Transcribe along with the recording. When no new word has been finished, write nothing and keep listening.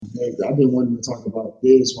connect. I've been wanting to talk about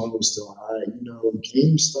this while we're still high. You know,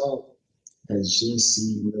 GameStop has just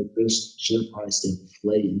seen this share price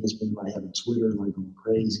inflate. It's been like having Twitter like going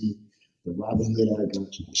crazy. The Robinhood app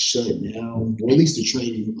got shut down, or at least the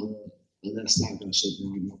trading of that stock got shut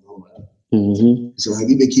down. The whole app. So have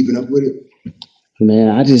you been keeping up with it? Man,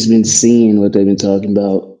 I just been seeing what they've been talking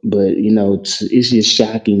about, but you know, it's just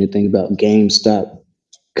shocking to think about GameStop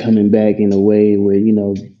coming back in a way where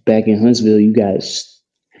back in Huntsville, you got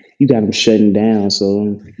them shutting down.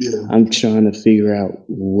 So Yeah, I'm trying to figure out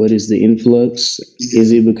what is the influx.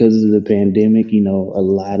 Is yeah. it because of the pandemic? A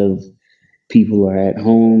lot of people are at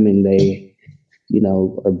home and they,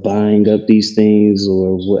 are buying up these things,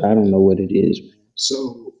 or what? I don't know what it is.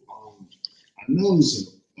 So I know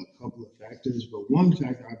there's a couple of factors, but one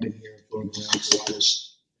factor I've been hearing floating around for why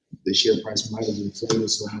the share price might have inflated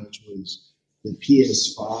so much was the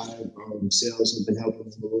PS5 sales have been helping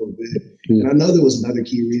them a little bit. And I know there was another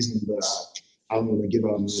key reason, but I don't want to give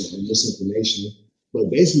out misinformation.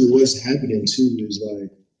 But basically, what's happening too is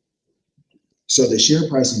like, so the share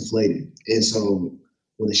price inflated. And so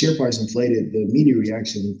when the share price inflated, the immediate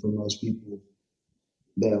reaction from most people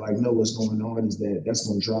that like know what's going on is that that's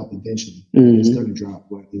going to drop eventually. It's going to drop.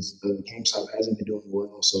 Like it's GameStop hasn't been doing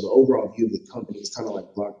well, so the overall view of the company is kind of like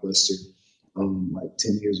Blockbuster, like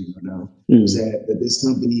 10 years ago now. Is that this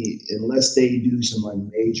company, unless they do some like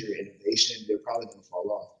major innovation, they're probably going to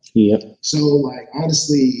fall off. Yep. So like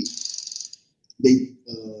honestly, they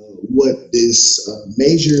what this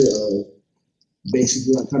major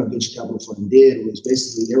basically like kind of venture capital fund did was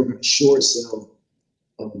basically they were going to short sell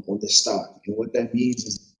on the stock, and what that means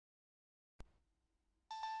is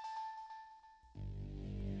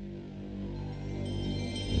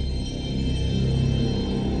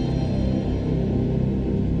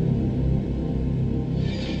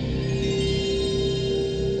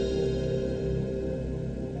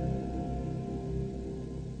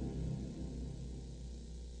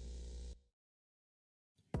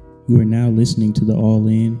You are now listening to the All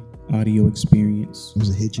In audio experience. It was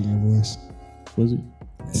a hitch in your voice. Was it?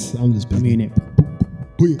 I'm just I picking. mean,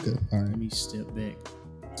 Booyaka. All let right. me step back.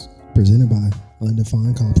 Presented by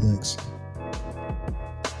Undefined Complex.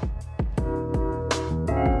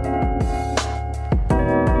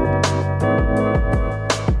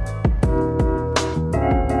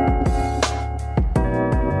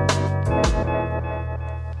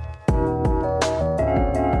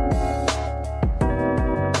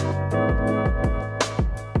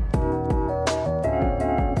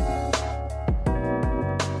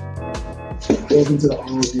 welcome to the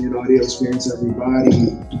All In audio experience, everybody.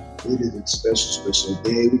 It is a special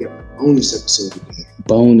day. We got a bonus episode today.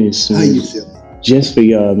 Bonus. How Man. you feeling? Just for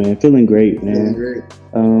y'all, man. Feeling great, Feeling man. great.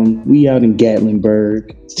 We out in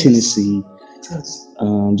Gatlinburg, Tennessee.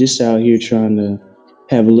 Just out here trying to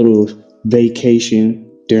have a little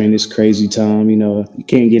vacation during this crazy time. You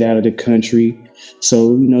can't get out of the country.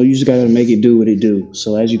 So, you just got to make it do what it do.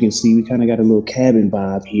 So, as you can see, we kind of got a little cabin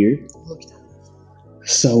vibe here.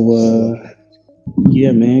 So,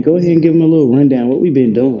 yeah, man, go ahead and give them a little rundown. What we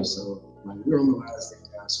been doing? So, like, we're on the last day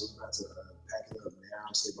now, so we're about to pack it up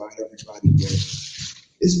now, say bye to everybody. But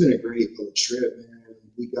it's been a great little trip, man.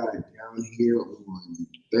 We got down here on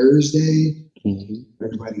Thursday.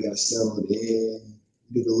 Everybody got settled in.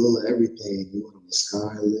 We did a little of everything. We went on the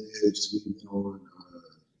sky lifts. We went on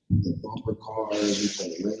the bumper cars. We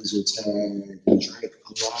played laser tag. We drank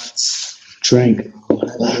a lot. Drink. Had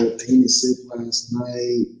a little paint and sip last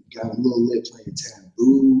night. Got a little lit playing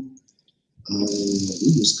Taboo. We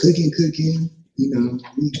was cooking.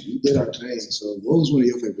 We did our thing. So, what was one of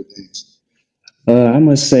your favorite things? I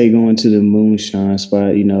must say, going to the moonshine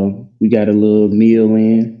spot, we got a little meal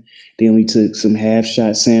in. Then we took some half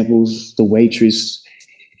shot samples. The waitress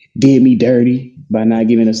did me dirty by not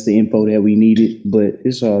giving us the info that we needed, but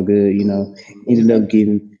it's all good, Ended up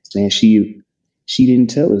getting, man, she didn't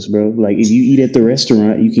tell us, bro. Like, if you eat at the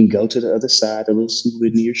restaurant, you can go to the other side, a little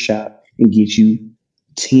souvenir shop, and get you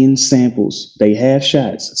 10 samples. They have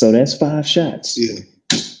shots, so that's 5 shots. Yeah.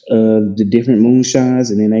 The different moonshines,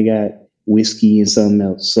 and then they got whiskey and something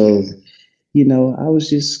else. So, I was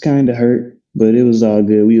just kind of hurt, but it was all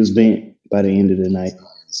good. We was bent by the end of the night.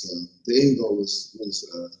 So the end goal was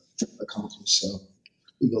accomplished. So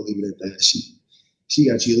we're gonna leave it at that. She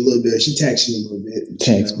got you a little bit. She taxed you a little bit.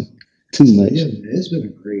 Taxed me too much. Yeah, man, it's been a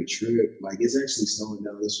great trip. Like, it's actually snowing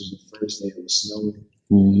now. This was the first day it was snowing.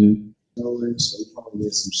 Snowing, so we probably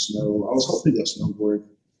get some snow. I was hoping to go snowboard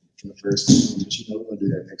for the first time, but we're gonna do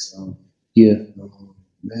that next time. Yeah.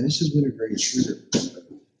 Man, it's just been a great trip. I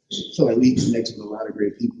feel like we connected with a lot of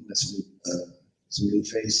great people, met some new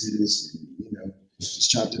faces, and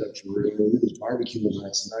Just chopped it up for real. We was barbecuing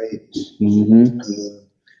last night Mm-hmm.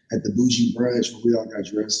 at the bougie brunch where we all got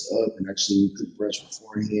dressed up and actually we cooked brunch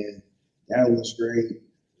beforehand. That was great.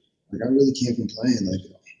 Like I really can't complain. Like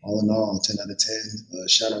all in all, 10 out of 10.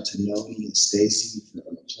 Shout out to Noni and Stacy for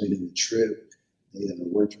planning the trip. They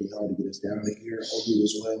worked really hard to get us down here. Obi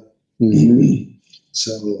as well. Mm-hmm.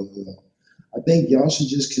 So I think y'all should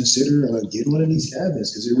just consider getting one of these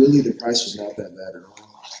cabins because the price was not that bad at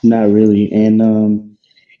all. Not really. And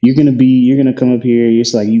you're gonna come up here.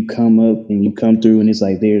 It's like you come up and you come through, and it's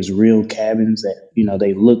like there's real cabins that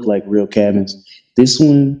they look like real cabins. This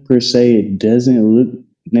one per se, it doesn't look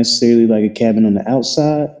necessarily like a cabin on the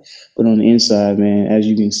outside, but on the inside, man, as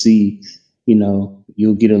you can see,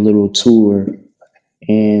 you'll get a little tour,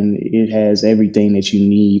 and it has everything that you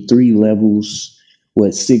need. 3 levels,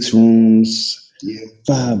 6 rooms, Yeah,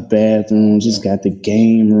 5 bathrooms. It's got the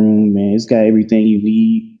game room, man. It's got everything you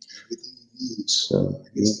need. everything you need. So, I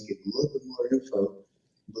guess to get a little bit more info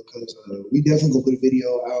because we definitely gonna put a video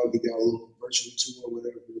out. We got a little virtual tour or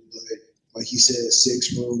whatever. But like he said,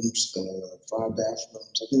 6 rooms, 5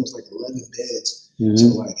 bathrooms. I think it was like 11 beds. So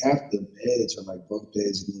mhm. like half the beds are like bunk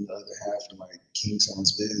beds, and then the other half are like king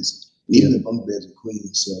size beds. Even the bunk beds are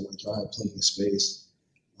queens, so like y'all have plenty of space.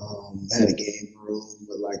 Had a game room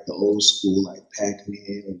with like the old school like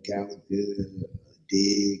Pac-Man, Galaga,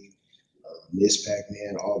 Dig, Miss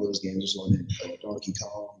Pac-Man. All those games was on it. Donkey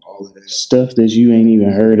Kong, all of that. Stuff that you ain't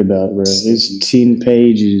even heard about, bro. It's 10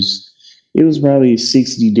 pages. It was probably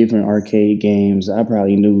 60 different arcade games. I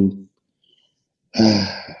probably knew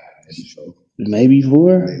Maybe four. maybe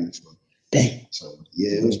 4. Maybe four. Dang. So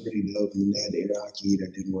yeah, it was pretty dope. And they had the air hockey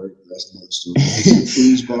that didn't work. But that's another story.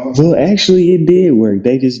 Foosball. Well, actually, it did work.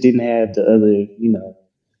 They just didn't have the other,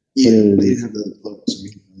 Yeah, whatever they it didn't is. have the look, so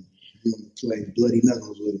you can play bloody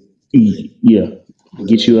knuckles with it. Yeah.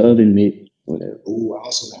 Get you an oven mitt, whatever. Oh, I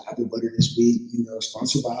also got apple butter this week.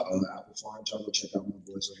 Sponsored by Apple Farm. Y'all go check out my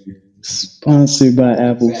boys over here. Sponsored by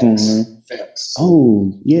Apple Farm. Facts.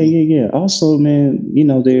 Oh, yeah. Also, man,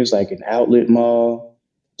 there's like an outlet mall.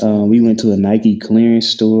 We went to a Nike clearance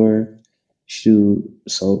store. Shoot.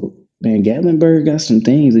 So, man, Gatlinburg got some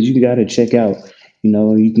things that you got to check out.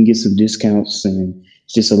 You can get some discounts, and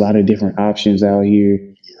it's just a lot of different options out here.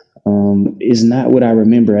 It's not what I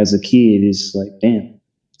remember as a kid. It's like, damn.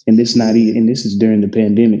 And this is during the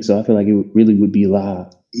pandemic, so I feel like it really would be live.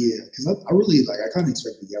 Yeah, because I really I kind of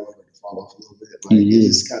expected Gatlinburg to fall off a little bit. Like it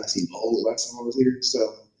just kind of seemed old last time I was here. So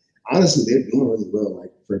honestly, they're doing really well.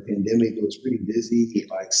 Like for a pandemic, it was pretty busy.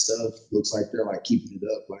 Like stuff looks like they're like keeping it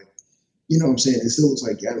up. Like what I'm saying? It still looks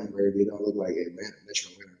like Gatlinburg. They don't look like Atlanta,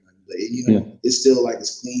 Metro Atlanta. But it's still like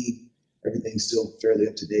it's clean. Everything's still fairly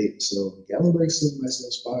up to date. So Gatlinburg's still a nice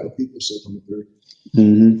little spot. And people are still coming through.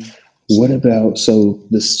 Mm-hmm. What about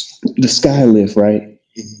the sky lift, right?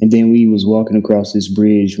 Mhm. And then we was walking across this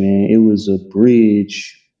bridge, man. It was a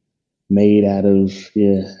bridge made out of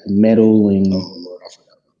metal, and Oh Lord, I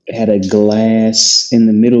forgot. it had a glass in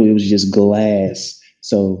the middle. It was just glass,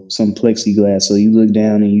 so some plexiglass. So you look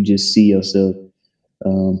down and you just see yourself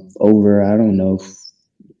over, I don't know,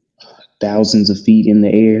 thousands of feet in the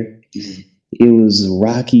air. Mhm. It was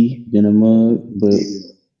rocky than a mug, but Yeah.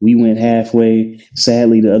 we went halfway.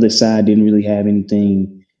 Sadly, the other side didn't really have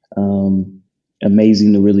anything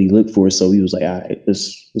amazing to really look for. So we was like, all right,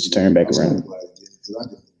 let's turn back I was around. kind of glad it did because I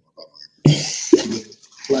didn't know about it.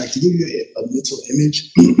 Like to give you a mental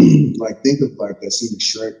image, like think of like that scene of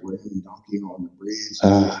Shrek where him and Donkey are on the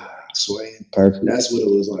bridge, swaying. Perfect. That's what it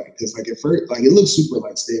was like. Because like at first, like it looks super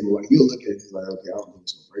like stable. Like you'll look at it and be like, okay, I don't think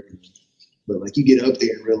it's gonna break anything. But like you get up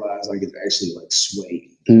there and realize like it's actually like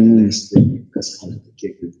swaying. Mhm. That's kind of the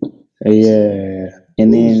kicker. Yeah.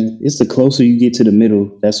 And then it's the closer you get to the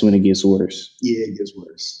middle, that's when it gets worse. Yeah, it gets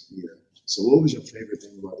worse. Yeah. So what was your favorite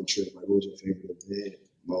thing about the trip? Like what was your favorite event,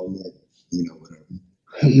 moment, whatever?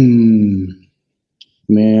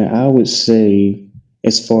 Man, I would say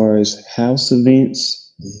as far as house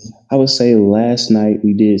events, Mhm. I would say last night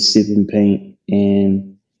we did sip and paint, and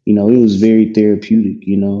it was very therapeutic.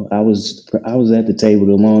 I was at the table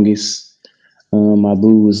the longest. My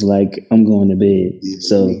boo was like, "I'm going to bed." Yeah,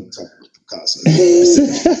 So we can talk about Picasso.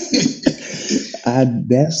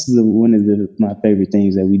 that's one of my favorite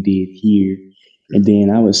things that we did here. And then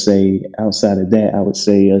I would say outside of that, I would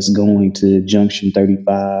say us going to Junction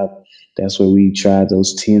 35. That's where we tried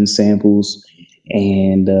those 10 samples.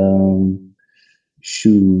 And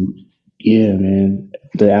shoot, yeah, man,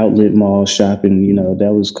 the outlet mall shopping,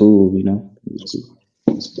 that was cool. It was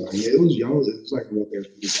cool. Yeah, it was young. It was like real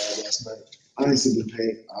therapeutic vibe last night. I didn't see the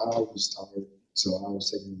paint. I was tired, so I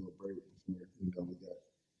was taking a little break before we got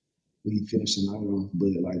we finished the night off, but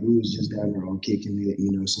like we was just down there all kicking it.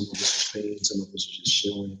 You know, some of us was playing, some of us was just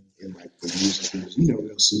chilling, and like the music was,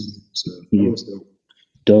 real soothing. So Yeah. that was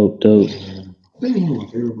dope. Dope. I think one of my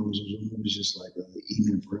favorite moments was when it was just like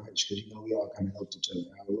evening brunch because we all kind of helped each other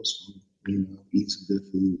out. It was fun, eat some good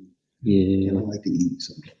food. Yeah. And I like to eat.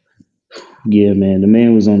 So Yeah, man. The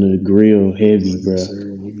man was on the grill heavy, bro. yes,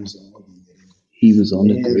 sir. He was all in there. He was on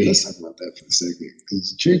the Man, grill. let's talk about that for a second.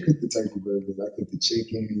 Because Trey cooked the turkey burgers, I cooked the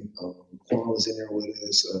chicken. Quan was in there with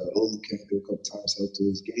us. Olu came through a couple times, helped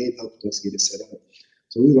us. Gabe helped us get it set up.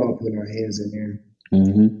 So we were all putting our hands in there.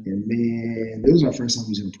 Mm-hmm. And man, it was our first time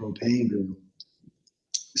using a propane grill.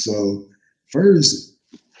 So first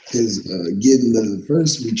is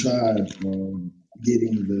we tried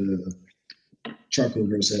getting the charcoal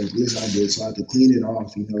grill set up. At least I did. So I had to clean it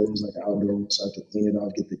off. It was like outdoor one, so I had to clean it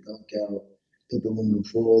off, get the gunk out, put the aluminum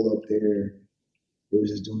foil up there. It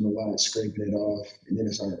was just doing a lot, scraping it off, and then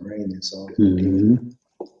it started raining. So I was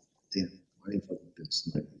like, damn, I ain't fucking with this.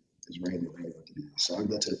 Like, it's raining, I ain't about to do this. So I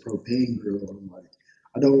go to the propane grill, and I'm like,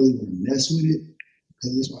 I don't really want to mess with it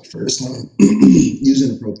because it's my first time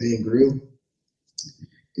using a propane grill.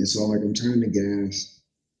 And so I'm turning the gas,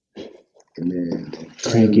 and then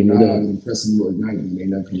Cranking it up. and pressing the ignite, and ain't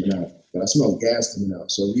nothing coming out. But I smell gas coming out.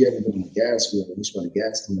 So if you ever been in a gas grill, you smell the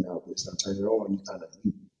gas coming out, but it's not turning on,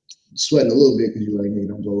 you sweating a little bit because you're like, nigga,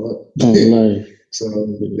 don't blow up. Oh, life. So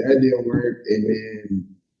that didn't work, and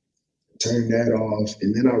then turned that off,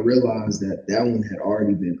 and then I realized that one had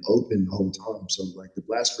already been open the whole time. So like the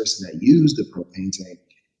last person that used the propane tank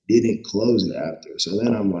didn't close it after. So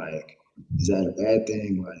then I'm like, is that a bad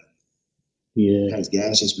thing? Like, Yeah. has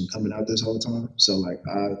gas just been coming out this whole time? So like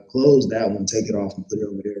I closed that one, take it off, and put it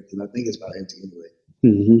over there because I think it's about empty anyway.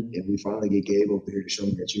 Mm-hmm. And we finally get Gabe over here to show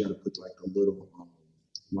me that you got to put like a little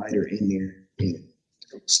lighter in there and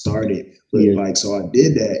start it. But so I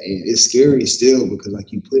did that, and it's scary still because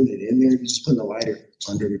like you putting it in there, you just putting the lighter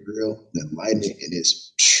under the grill, then lighting it, and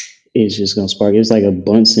it's just gonna spark. It's like a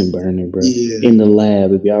Bunsen burner, bro. Yeah. In the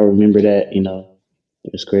lab, if y'all remember that,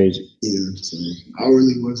 it's crazy. Yeah, so I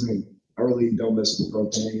really don't mess with the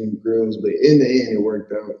propane grills, but in the end it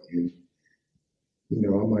worked out, and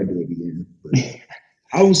I might do it again. But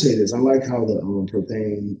I will say this: I like how the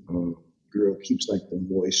propane grill keeps like the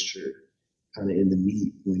moisture kind of in the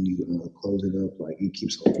meat when you close it up. Like it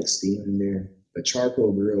keeps all the steam in there. The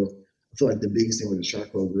charcoal grill, I feel like the biggest thing with the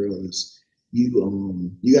charcoal grill is you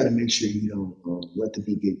got to make sure you don't let the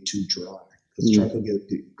meat get too dry because the charcoal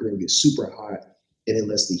grill gets super hot and it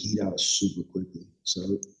lets the heat out super quickly. So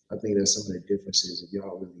I think that's some of the differences if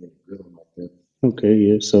y'all really into grilling like that. Okay,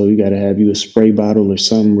 yeah. So you got to have you a spray bottle or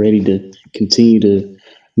something ready to continue to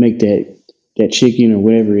make that chicken or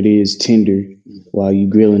whatever it is tender while you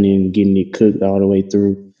grilling it and getting it cooked all the way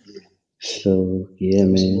through. So yeah, man.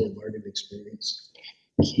 It was a little learning experience.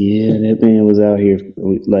 Yeah, that man was out here.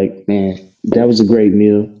 Like, man, that was a great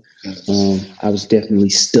meal. I was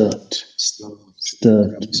definitely stuffed.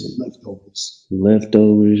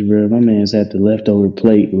 Leftovers, bro. My man's had the leftover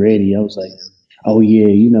plate ready. I was like, oh yeah,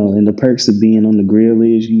 and the perks of being on the grill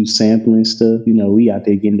is you sampling stuff. We out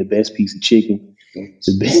there getting the best piece of chicken.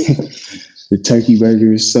 The turkey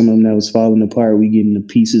burgers, some of them that was falling apart, we getting the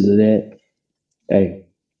pieces of that. Hey,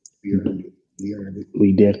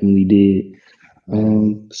 we definitely did.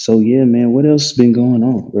 So yeah, man, what else has been going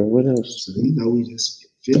on, bro? What else? So we just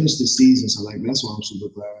finished the season, so like that's why I'm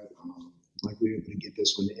super glad. Like we were able to get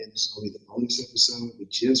this one in. This is only the bonus episode. We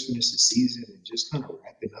just finished the season and just kind of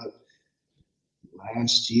wrapping up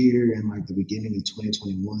last year and like the beginning of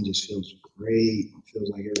 2021 just feels great. It feels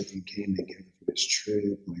like everything came together for this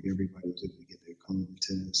trip. Like everybody was able to get their COVID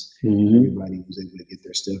test. Mm-hmm. Everybody was able to get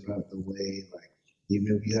their stuff out the way. Like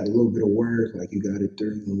even if you had a little bit of work, like you got it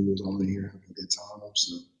through and we was all in here having a good time.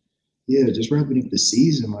 So yeah, just wrapping up the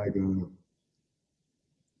season like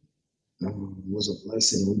was a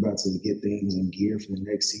blessing. We're about to get things in gear for the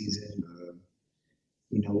next season.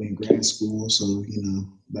 We're in grad school, so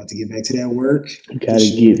about to get back to that work. Got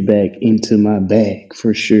to get back into my bag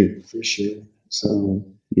for sure. For sure. So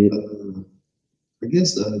yeah. I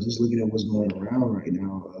guess just looking at what's going around right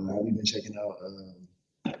now, have you been checking out?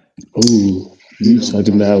 You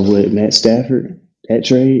talking about what, Matt Stafford? That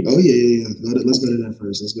trade? Oh yeah. Let's go to that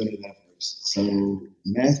first. So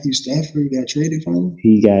Matthew Stafford got traded from?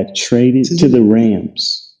 He got traded to the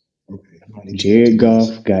Rams. Okay. Jared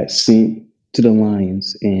Goff got sent to the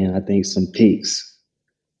Lions, and I think some picks.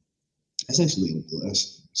 That's actually a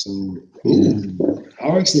blessing. So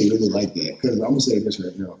I actually really like that because I'm gonna say this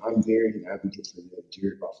right now. I'm very an advocate for that.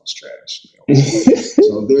 Jared Goff is trash.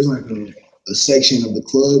 So if there's like a section of the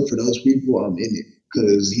club for those people, I'm in it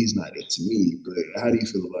because he's not it to me. But how do you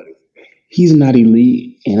feel about it? he's not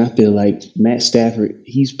elite, and I feel like Matt Stafford,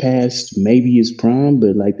 he's past maybe his prime,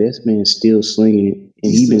 but like that man's still slinging it,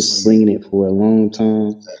 and He's he's still been slinging slinging it for a long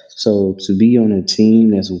time. So to be on a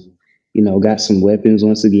team that's got some weapons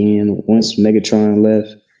once again, once Megatron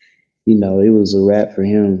left, it was a wrap for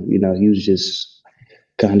him. He was just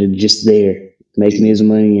kind of just there making his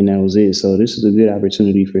money, and that was it. So this is a good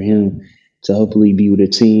opportunity for him to hopefully be with a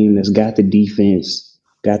team that's got the defense,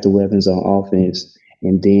 got the weapons on offense,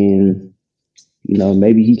 and then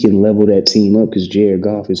maybe he can level that team up because Jared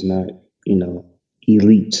Goff is not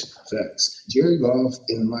elite. Facts. Jared Goff,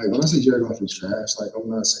 and like when I say Jared Goff is trash, like I'm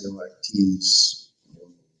not saying like he's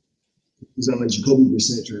not like Jacoby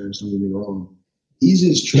Brissett trash. Don't get me wrong. He's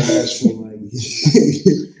just trash from like.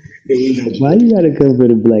 Why you gotta cover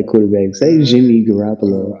the black quarterback? Say Jimmy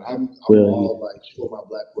Garoppolo. I'm Well, all like for my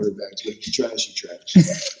black quarterbacks, but you trash.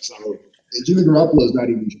 So and Jimmy Garoppolo is not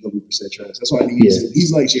even Jacoby Brissett trash. That's why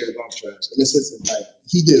he's like Jared Goff trash. In the sense of like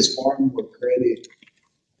he gets far more credit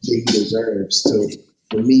than he deserves. So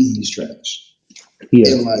for me, he's trash.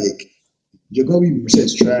 Yeah. And like Jacoby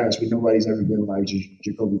Brissett's trash, but nobody's ever been like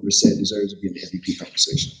Jacoby Brissett deserves to be in the MVP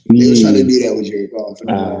conversation. They was trying to do that with Jared Goff,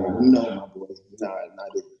 and I'm like, my boy,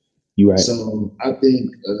 not it. You right. So I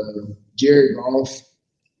think Jared Goff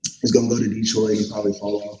is gonna go to Detroit and probably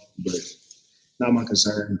fall off, but not my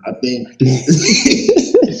concern. I think.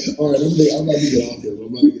 All right, I'm about to get off there.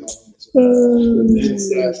 Matt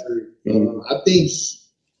Stafford. I think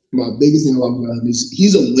my biggest thing about him is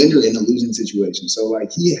he's a winner in a losing situation. So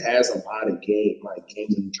like he has a lot of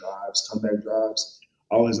game-winning drives, comeback drives.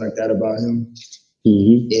 I always like that about him.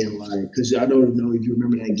 Mm-hmm. And like, cause I don't know if you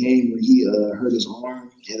remember that game where he hurt his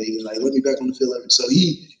arm and he was like, "Let me back on the field." So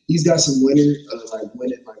he's got some winning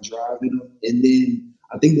drive in him. And then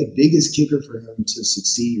I think the biggest kicker for him to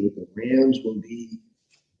succeed with the Rams will be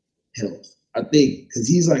health. I think because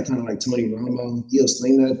he's like kind of like Tony Romo, he'll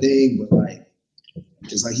sling that thing, but like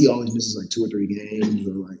it's like he always misses like 2 or 3 games,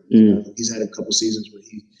 or like he's had a couple seasons where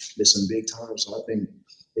he missed some big time. So I think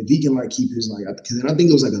if he can like keep his because I think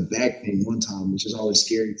it was like a back thing one time, which is always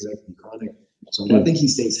scary because that can be chronic. So I think he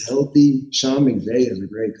stays healthy. Sean McVay is a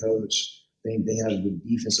great coach. I think they have the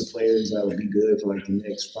defensive players that will be good for like the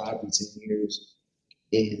next 5 to 10 years.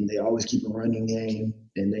 And they always keep a running game.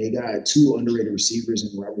 And they got 2 underrated receivers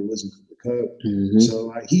in Robert Woods and Cooper Kupp. Mm-hmm. So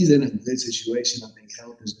like he's in a good situation. I think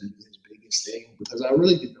health is going to be his biggest thing because I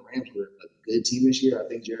really think the Rams were a good team this year. I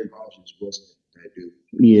think Jared Goff just wasn't that dude.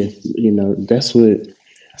 Yeah, that's what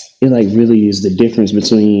it like really is the difference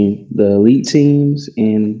between the elite teams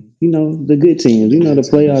and the good teams, the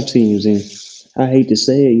playoff teams. And I hate to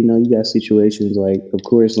say it, you got situations like, of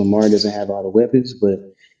course, Lamar doesn't have all the weapons, but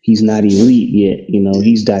he's not elite yet.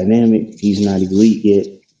 He's dynamic. He's not elite yet.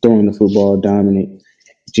 Throwing the football dominant.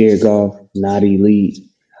 Jared Goff, not elite.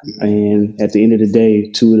 And at the end of the day,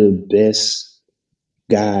 2 of the best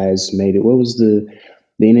guys made it. What was the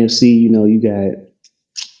NFC? You got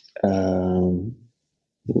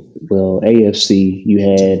AFC. You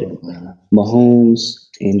had Mahomes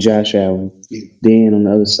and Josh Allen. Yeah. Then on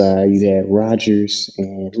the other side, you had Rodgers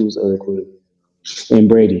and who was the other quarterback? And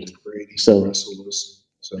Brady. So Russell Wilson.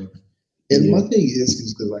 So, and my thing is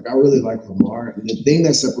because like I really like Lamar, and the thing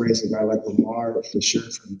that separates a guy like Lamar for sure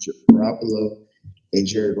from Garoppolo and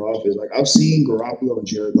Jared Goff is like I've seen Garoppolo and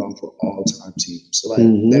Jared Goff for all-time teams. So like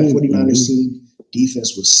that 49ers team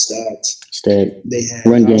defense was stacked. They had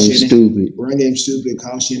run game stupid.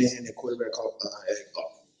 Kyle Shanahan, the quarterback,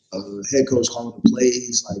 head coach calling the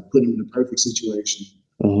plays, like putting him in the perfect situation.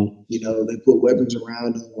 They put weapons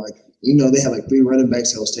around him. Like they had like 3 running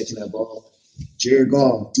backs that was taking that ball. Jared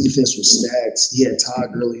Goff, defense was stacked. He had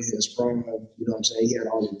Todd Gurley in his prime. You know what I'm saying? He had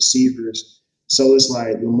all the receivers. So it's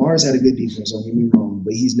like Lamar's had a good defense, don't get me wrong,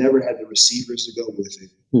 but he's never had the receivers to go with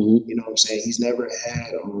it. Mm-hmm. You know what I'm saying? He's never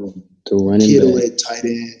had the running Kittle back at tight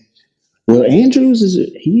end. Well, Andrews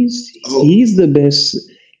he's the best.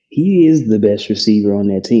 He is the best receiver on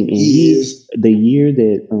that team, and the year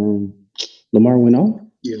that Lamar went off.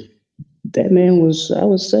 Yeah, that man was, I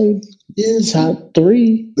would say, top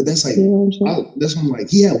 3. But that's like that's when like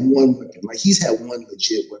he had one weapon. Like he's had one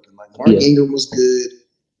legit weapon. Like Mark Ingram was good,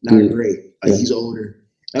 not great. Like he's older.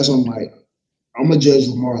 That's when I'm like, I'm gonna judge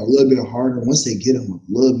Lamar a little bit harder once they get him a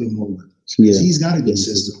little bit more weapons. Because he's got a good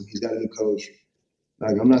system. He's got a good coach.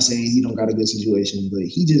 Like I'm not saying he don't got a good situation, but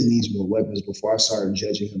he just needs more weapons before I start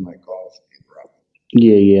judging him like Goff and Garoppolo.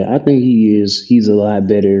 Yeah. I think he is. He's a lot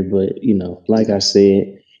better, but like I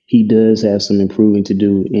said, he does have some improving to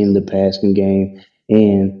do in the passing game.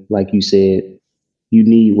 And like you said, you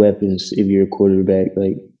need weapons if you're a quarterback.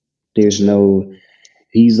 Like there's no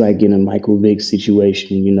he's like in a Michael Vick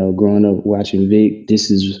situation, growing up watching Vick, this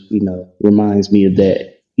is, reminds me of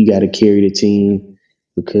that. You got to carry the team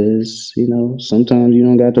because, sometimes you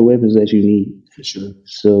don't got the weapons that you need. For sure.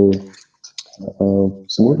 So,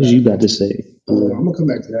 so what was you about to say? I'm gonna come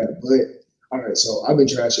back to that, but all right. So I've been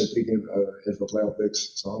trash at picking NFL playoff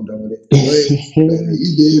picks, so I'm done with it. But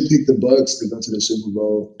you did pick the Bucks to go to the Super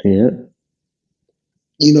Bowl. Yeah.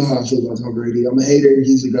 You know how I feel about Tom Brady. I'm a hater.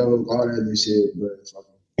 He's a go, all that other shit, but fuck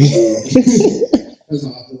him. That's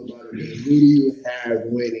how I feel about it. Man. Who do you have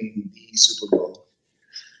winning the Super Bowl?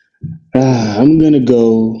 I'm gonna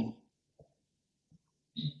go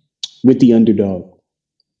with the underdog,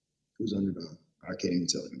 Who's underdog? I can't even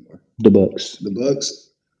tell anymore. the Bucks. The Bucks.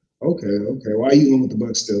 Okay. Why are you going with the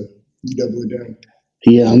Bucks still? You doubling down?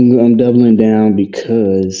 Yeah, I'm doubling down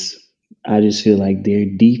because I just feel like their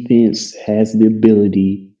defense has the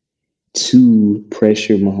ability to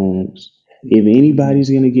pressure Mahomes. If anybody's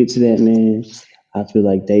gonna get to that man, I feel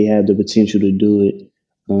like they have the potential to do it.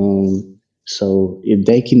 So if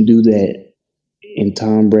they can do that, and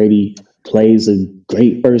Tom Brady plays a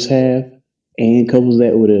great first half and couples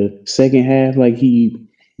that with a second half like he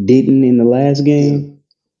didn't in the last game,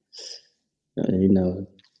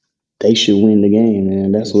 they should win the game,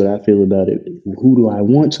 man. That's what I feel about it. Who do I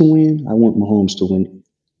want to win? I want Mahomes to win it.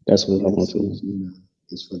 That's what I want to win. You know,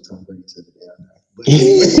 it's for Tom Brady to the day. But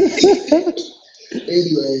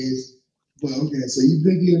anyways, well, okay. So you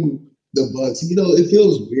picking the Bucks? It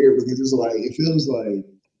feels weird because it feels like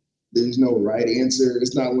there's no right answer.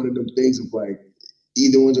 It's not one of them things of like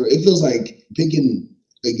either one's. Or it feels like picking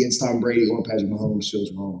against Tom Brady or Patrick Mahomes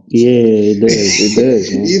feels wrong. Yeah, it does. It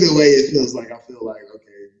does. Man. Either way, it feels like I feel like okay.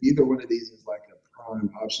 Either one of these is like a prime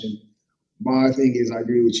option. My thing is, I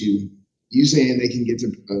agree with you. You saying they can get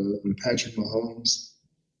to Patrick Mahomes,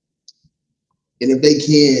 and if they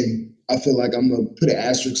can, I feel like I'm gonna put an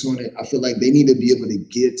asterisk on it. I feel like they need to be able to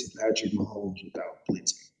get to Patrick Mahomes without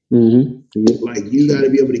blitzing. Mm-hmm. Yeah. Like you got to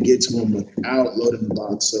be able to get to him without loading the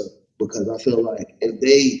box up, because I feel like if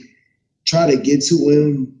they try to get to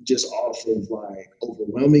him just off of like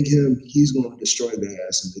overwhelming him, he's going to destroy their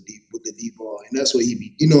ass in with the deep ball, and that's what he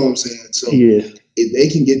be. You know what I'm saying? So if they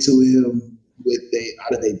can get to him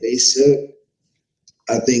out of their base set,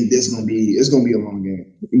 I think it's gonna be a long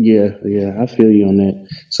game. Yeah, I feel you on that.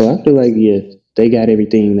 So I feel like they got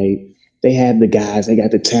everything. They have the guys, they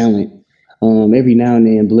got the talent. Every now and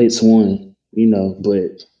then blitz one,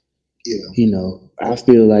 but I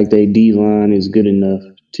feel like their D line is good enough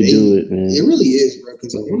to do it, man. It really is, bro.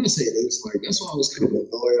 Because when I say this, like that's why I was kind of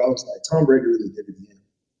annoyed. I was like, Tom Brady really did it again.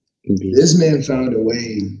 Yeah. This man found a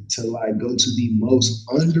way to like go to the most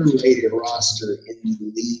underrated roster in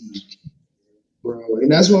the league, bro. And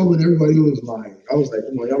that's why when everybody was like, I was like,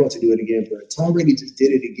 come on, y'all about to do it again. But Tom Brady just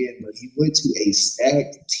did it again. But he went to a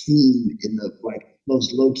stacked team in the like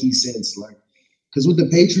most low key sense, like. Because with the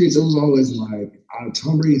Patriots, it was always like,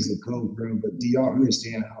 Tom Brady's the GOAT, bro. But do y'all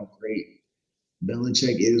understand how great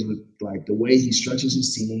Belichick is with like the way he structures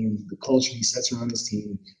his team, the culture he sets around his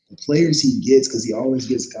team, the players he gets, because he always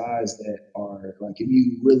gets guys that are like, if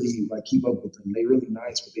you really like keep up with them, they're really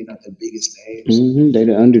nice, but they're not the biggest names. Mm-hmm. They're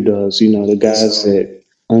the underdogs, the guys that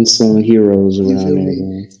unsung heroes around there.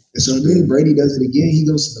 Man. And so then Brady does it again. He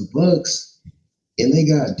goes to the Bucks, and they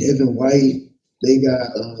got Devin White. They got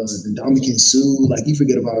the Ndamukong Suh. Like, you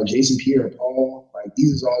forget about Jason Pierre-Paul. Like,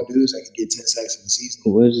 these are all dudes that could get 10 sacks in the season.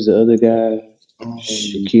 What is the other guy?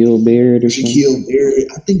 Shaquille Barrett or something? Shaquille Barrett.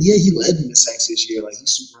 I think, he led them in sacks this year. Like, he's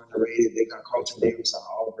super underrated. They got Carlton Davis out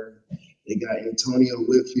of Auburn. They got Antonio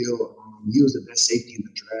Whitfield. He was the best safety in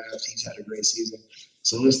the draft. He's had a great season.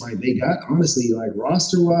 So it's like they got, honestly, like,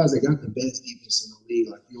 roster-wise, they got the best defense in the league.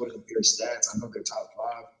 Like, if you want to compare stats, I know they're top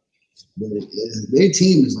 5. But their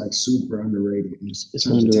team is like super underrated. It's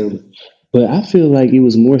underrated. But I feel like it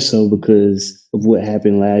was more so because of what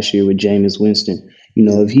happened last year with Jameis Winston.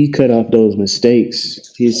 If he cut off those mistakes,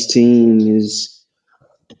 his team is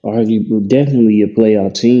arguably definitely a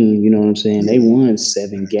playoff team. You know what I'm saying? They won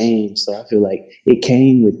 7 games. So I feel like it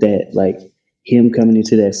came with that, like him coming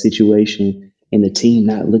into that situation and the team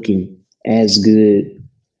not looking as good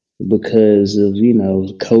because of,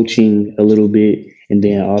 coaching a little bit. And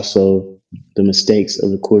then also the mistakes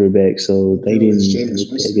of the quarterback, so they didn't look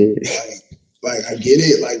that good. Like I get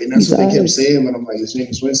it, like, and that's what they kept saying. But I'm like, it's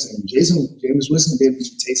Jameis Winston. Jameis Winston didn't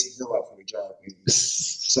beat Taysom Hill out for the job. Man.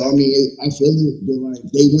 So I mean, I feel it, but like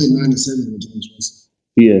they went 9-7 with Jameis Winston.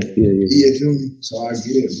 Yeah. You feel me? So I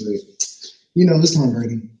get it, but it's Tom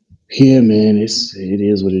Brady. Yeah, man, it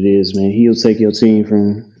is what it is, man. He'll take your team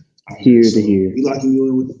from here to here. You locking you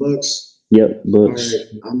in with the Bucks? Yep, Bucks. Right,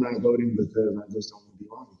 I'm not voting because I just don't want to be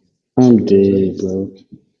wrong again. I'm dead, bro.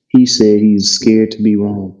 He said he's scared to be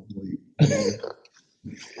wrong. I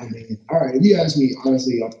mean, all right. If you ask me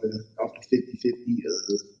honestly, off the 50-50,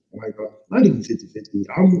 like not even 50-50.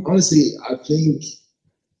 I'm honestly, I think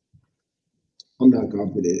I'm not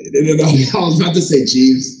confident. I was about to say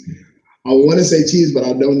Chiefs. I want to say Chiefs, but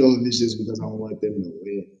I don't know if it's just because I want them to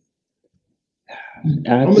win.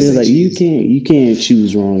 I I'ma feel say like Chiefs. you can't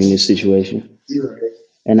choose wrong in this situation. You're right.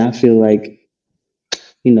 And I feel like,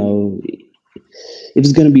 you know, if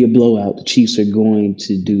it's gonna be a blowout, the Chiefs are going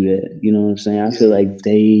to do that. You know what I'm saying? I feel like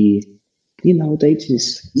they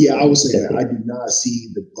just Yeah, I would say that. I do not see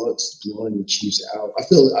the Bucks blowing the Chiefs out. I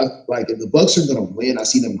feel like if the Bucks are gonna win, I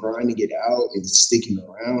see them grinding it out and sticking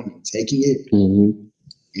around and taking it. Mhm.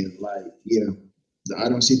 And I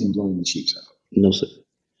don't see them blowing the Chiefs out. No sir.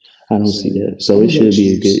 I don't see that. So I'm it gonna go should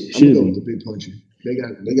be a Chiefs. good I'm gonna go should with the be big puncher. They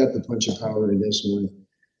got the punching power in this one.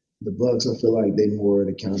 The Bucks, I feel like they more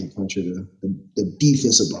the counter puncher, the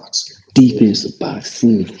defensive boxer. defensive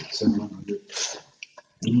boxing. Did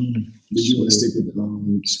you want to stick with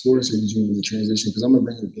sports, or did you want to transition? Because I'm gonna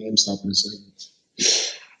bring up GameStop in a second.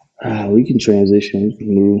 We can transition. We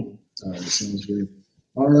can move. All right, sounds good.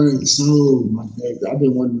 All right, so my bad. I've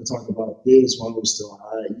been wanting to talk about this while it was still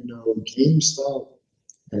high. GameStop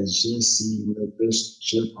has just seen their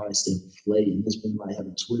share price inflate. It's been like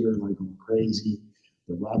having Twitter like going crazy.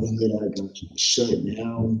 The Robinhood app got shut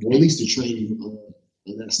down, or at least the trading of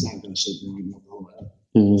that stock got shut down.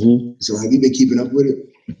 Mm-hmm. So have you been keeping up with it?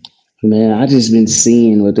 Man, I just been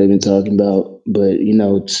seeing what they've been talking about, but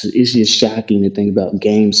it's just shocking to think about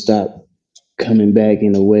GameStop coming back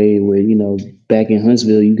in a way where back in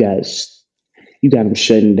Huntsville you got them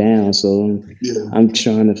shutting down. So I'm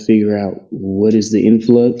trying to figure out what is the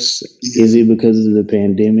influx. Is it because of the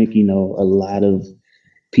pandemic? A lot of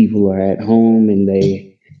people are at home and they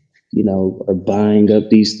are buying up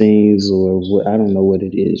these things, or what? I don't know what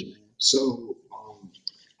it is. So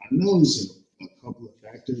I know there's a couple of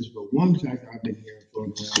factors, but one factor I've been hearing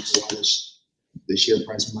floating around for why the share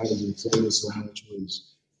price might have inflated so much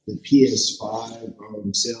was the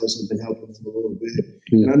PS5 sales have been helping them a little bit.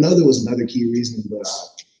 And I know there was another key reason, but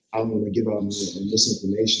I don't want to give out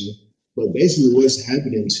misinformation. But basically what's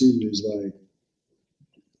happening too is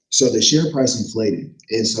so the share price inflated.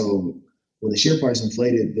 And so when the share price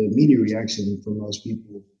inflated, the immediate reaction from most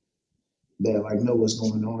people that know what's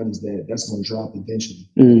going on is that that's going to drop eventually.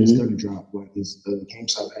 Mm-hmm. It's going to drop.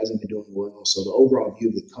 GameStop hasn't been doing well. So the overall view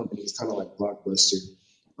of the company is kind of like Blockbuster.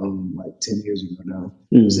 10 years ago now,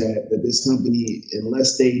 is that this company,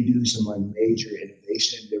 unless they do some major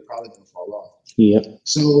innovation, they're probably gonna fall off. Yeah.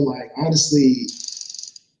 So honestly,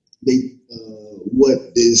 they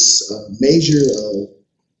what this major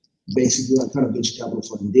basically kind of venture capital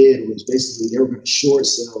fund did was basically they were gonna short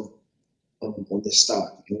sell on the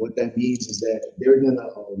stock, and what that means is that they're gonna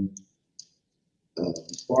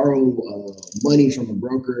borrow money from a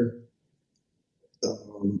broker.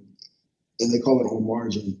 And they call it on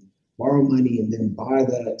margin, borrow money and then buy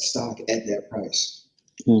that stock at that price.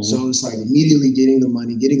 Mm-hmm. So it's like immediately getting the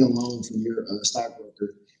money, getting a loan from your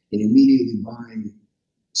stockbroker, and immediately buying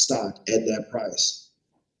stock at that price,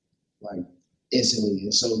 instantly.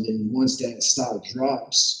 And so then once that stock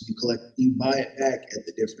drops, you buy it back at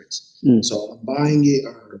the difference. So I'm buying the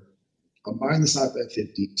stock at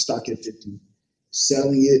 50,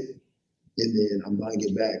 selling it, and then I'm buying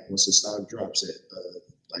it back once the stock drops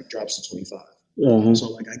drops to 25. Uh-huh.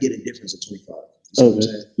 So I get a difference of 25.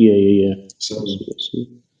 Okay. Yeah. So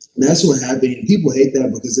that's what happened. People hate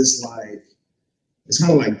that because it's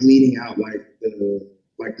kind of like bleeding out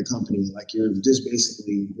the company. You're just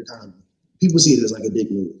basically people see it as a dick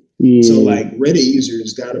move. Yeah. So Reddit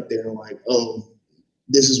users got up there and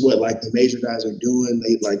this is what the major guys are doing.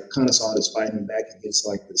 They kind of saw this fighting back against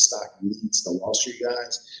the stock elites, the Wall Street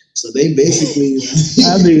guys. So they basically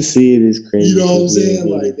I've been seeing this crazy. You know what I'm saying?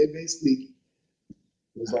 They basically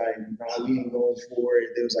was we ain't going for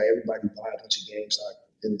it. There was everybody buy a bunch of GameStop,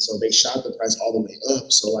 and so they shot the price all the way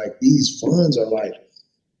up. So these funds are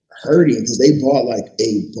hurting because they bought a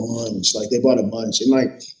bunch. They bought a bunch, and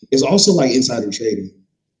it's also insider trading,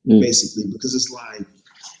 basically, because it's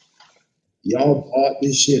y'all bought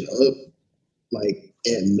this shit up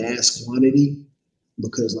at mass quantity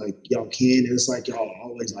because y'all can. And it's y'all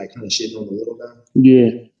always kind of shitting on the little guy.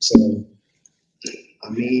 Yeah. So I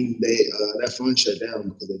mean, that fund shut down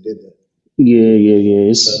because they did that. Yeah.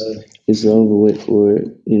 It's over with for it.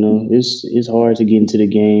 It's hard to get into the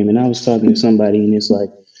game. And I was talking to somebody, and it's when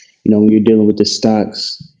you're dealing with the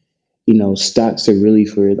stocks, stocks are really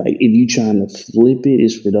for if you're trying to flip it,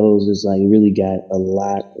 it's for those that's really got a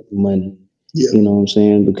lot of money. Yeah. You know what I'm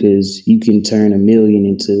saying? Because you can turn $1 million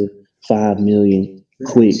into 5 million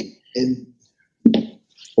quick And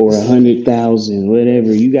or 100,000,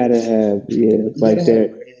 whatever. You gotta have, you like gotta have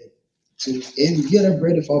that. bread and you gotta have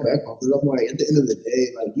bread to fall back on. Because I'm like, at the end of the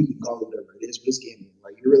day, like you can call it whatever it is, but it's gambling.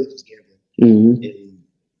 Like you're really just gambling, Hmm. and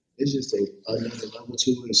it's just another level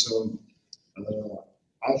to it. So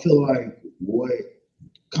I feel like what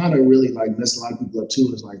kind of really like messed a lot of people up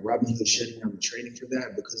too is like Robinhood shutting down the trading for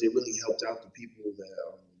that because it really helped out the people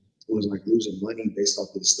that was like losing money based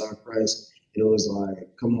off of the stock price. And it was like,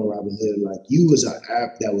 come on, Robinhood, like you was an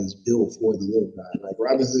app that was built for the little guy. Like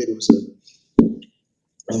Robinhood was a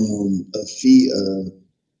fee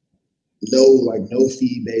no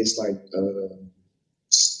fee based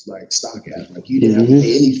like stock app. Like you didn't have to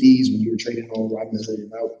pay any fees when you were trading on Robinhood. And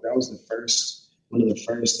that was one of the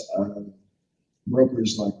first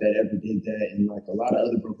brokers like that ever did that, and like a lot of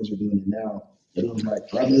other brokers are doing it now. But it was like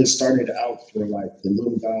Robinhood started out for like the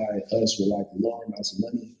little guy, us with like lower amounts of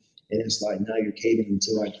money, and it's like now you're catering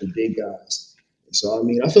to like the big guys. So I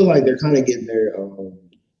mean, I feel like they're kind of getting their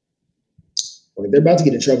like they're about to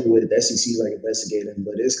get in trouble with it. The SEC's like investigating,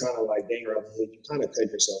 but it's kind of like, dang, Robinhood, you kind of cut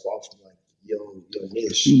yourself off from like your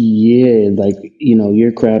niche. Yeah, like,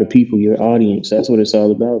 your crowd of people, your audience, that's what it's all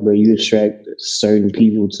about, bro. You attract certain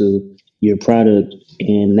people to your product,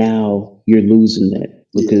 and now you're losing that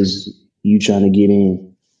because you trying to get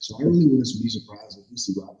in. So I really wouldn't be surprised if we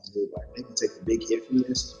see Robinhood like maybe take a big hit from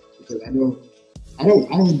this, because I don't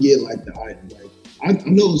get like the item. Like I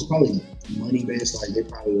know it's probably money based. Like they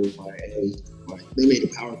probably was like, hey, like they made a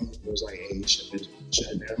power move. It was like, hey, shut it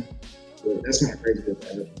down. But that's kind of crazy that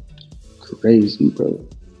happened. Crazy, bro.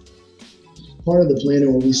 Part of the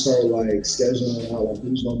planning when we start like scheduling out like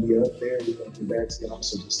who's gonna be up there, we're gonna get back to y'all,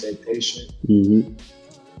 so just stay patient.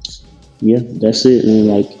 Yeah, that's it, man.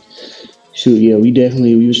 Like, shoot, yeah, we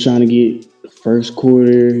was trying to get first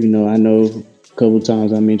quarter. I know a couple of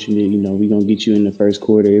times I mentioned it. We gonna get you in the first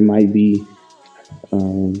quarter. It might be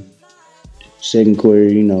second quarter.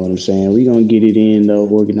 You know what I'm saying? We gonna get it in though,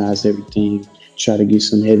 organize everything, try to get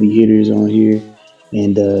some heavy hitters on here,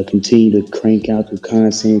 and continue to crank out the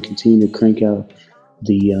content, continue to crank out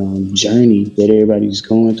the journey that everybody's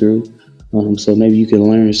going through. So maybe you can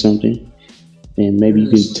learn something. And maybe you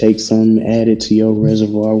can take some, add it to your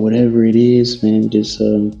reservoir, whatever it is, man. Just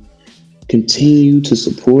continue to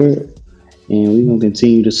support, and we're going to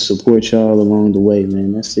continue to support y'all along the way,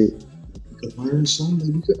 man. That's it. You could learn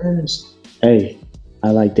something, you could earn something. Hey,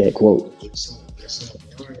 I like that quote. That's all.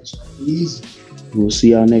 All right, so easy. We'll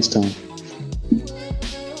see y'all next time.